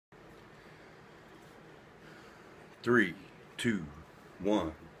3, 2,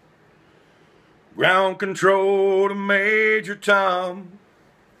 1. Ground control to Major Tom.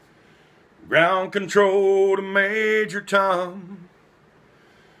 Ground control to Major Tom.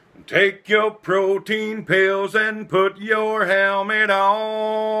 Take your protein pills and put your helmet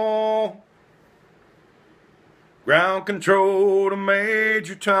on. Ground control to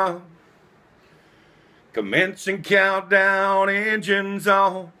Major Tom. Commencing countdown, engines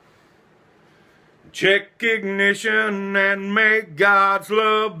on. Check ignition and may God's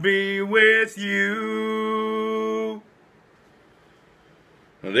love be with you.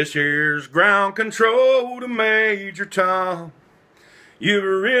 This here's ground control to Major Tom. You've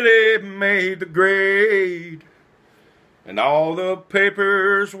really made the grade, and all the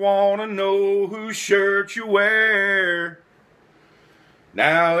papers want to know whose shirt you wear.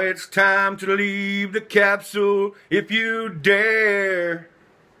 Now it's time to leave the capsule if you dare.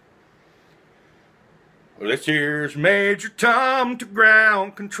 Well, this here's Major Tom to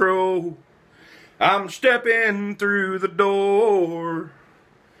ground control. I'm stepping through the door,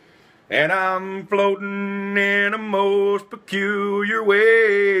 and I'm floating in a most peculiar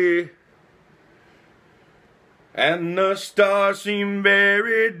way. And the stars seem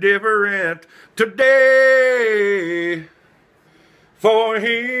very different today. For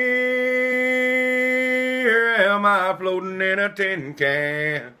here am I floating in a tin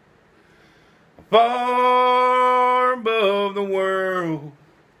can, far above the world.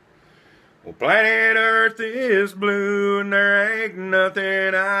 Well, planet Earth is blue and there ain't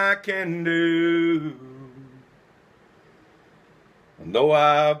nothing I can do. And though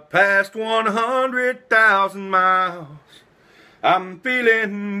I've passed 100,000 miles, I'm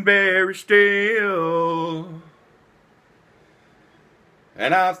feeling very still.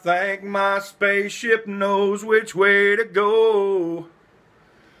 And I think my spaceship knows which way to go.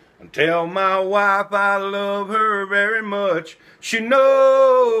 And tell my wife I love her very much, she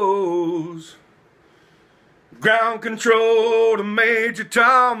knows. Ground control to Major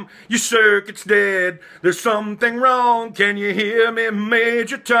Tom, your circuit's dead, there's something wrong, can you hear me,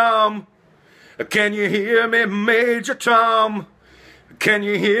 Major Tom? Can you hear me, Major Tom? Can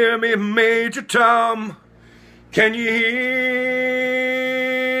you hear me, Major Tom? Can you hear?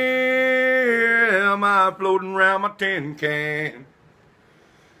 Am I floating around my tin can,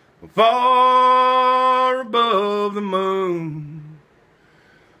 far above the moon?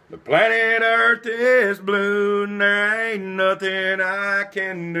 The planet Earth is blue and there ain't nothing I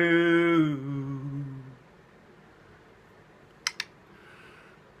can do.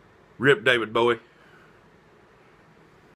 Rip David Bowie.